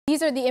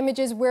These are the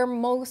images we're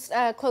most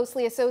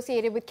closely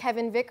associated with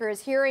Kevin Vickers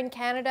here in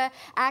Canada,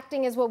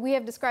 acting as what we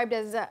have described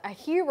as a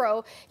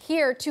hero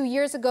here 2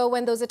 years ago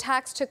when those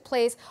attacks took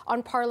place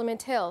on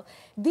Parliament Hill.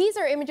 These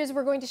are images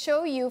we're going to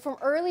show you from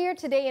earlier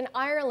today in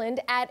Ireland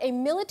at a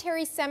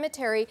military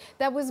cemetery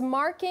that was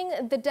marking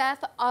the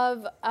death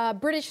of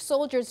British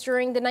soldiers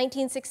during the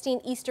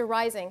 1916 Easter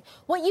Rising.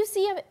 What you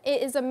see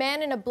is a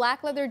man in a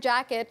black leather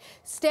jacket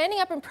standing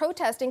up and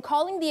protesting,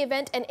 calling the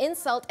event an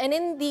insult, and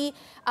in the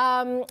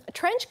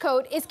trench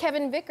coat is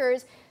Kevin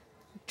Vickers,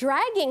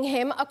 dragging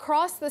him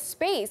across the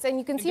space. And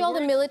you can see all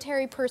the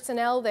military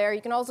personnel there.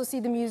 You can also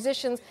see the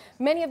musicians,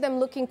 many of them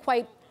looking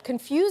quite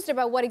confused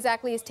about what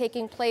exactly is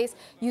taking place.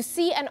 You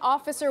see an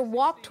officer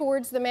walk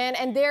towards the man,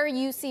 and there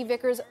you see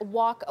Vickers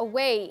walk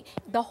away.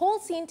 The whole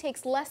scene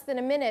takes less than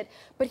a minute,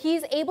 but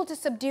he's able to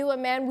subdue a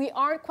man. We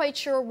aren't quite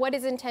sure what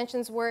his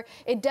intentions were.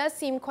 It does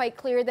seem quite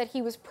clear that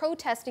he was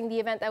protesting the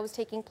event that was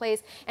taking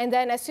place, and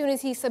then as soon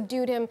as he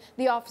subdued him,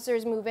 the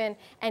officers move in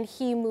and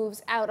he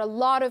moves out. A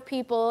lot of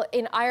people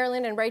in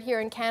Ireland and right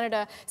here in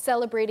Canada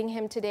celebrating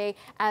him today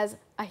as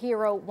a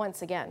hero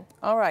once again.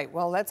 All right,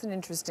 well, that's an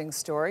interesting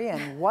story,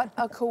 and what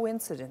a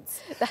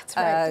coincidence. That's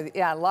right.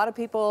 Yeah, a lot of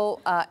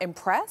people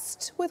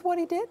impressed with what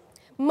he did.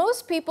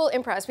 Most people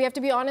impressed. We have to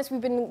be honest, we've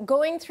been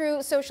going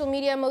through social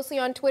media, mostly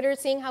on Twitter,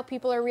 seeing how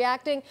people are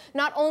reacting.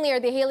 Not only are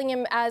they hailing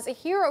him as a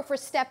hero for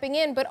stepping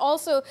in, but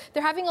also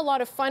they're having a lot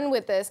of fun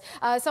with this.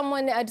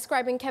 Someone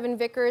describing Kevin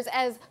Vickers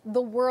as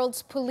the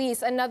world's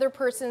police. Another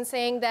person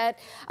saying that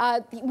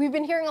we've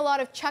been hearing a lot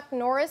of Chuck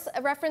Norris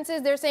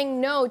references. They're saying,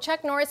 no,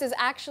 Chuck Norris is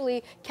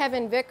actually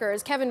Kevin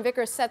Vickers. Kevin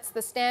Vickers sets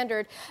the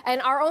standard. And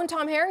our own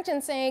Tom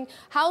Harrington saying,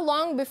 how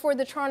long before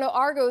the Toronto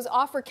Argos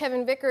offer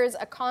Kevin Vickers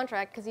a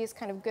contract, because he's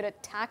kind of good at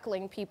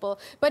tackling people,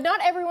 but not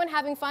everyone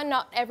having fun,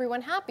 not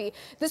everyone happy.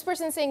 This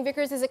person saying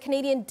Vickers is a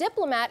Canadian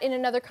diplomat in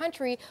another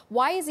country.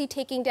 Why is he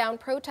taking down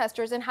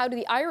protesters, and how do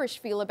the Irish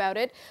feel about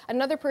it?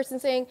 Another person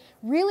saying,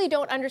 really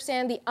don't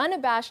understand the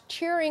unabashed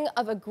cheering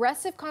of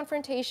aggressive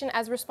confrontation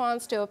as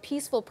response to a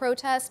peaceful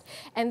protest.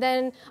 And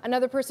then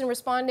another person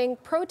responding,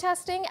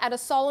 protesting at a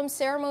solemn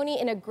ceremony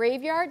in a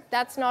graveyard,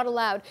 that's not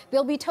allowed.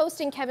 They'll be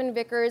toasting Kevin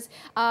Vickers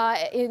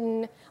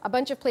in a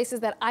bunch of places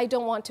that I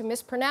don't want to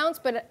mispronounce,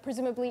 but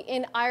presumably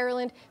in Ireland,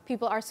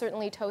 people are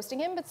certainly toasting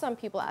him, but some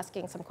people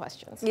asking some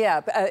questions.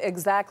 Yeah,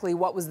 exactly.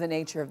 What was the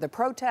nature of the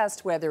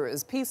protest, whether it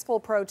was peaceful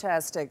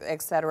protest,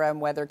 etc., and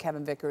whether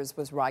Kevin Vickers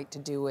was right to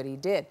do what he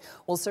did.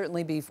 We'll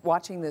certainly be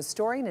watching this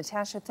story.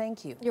 Natasha,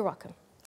 thank you. You're welcome.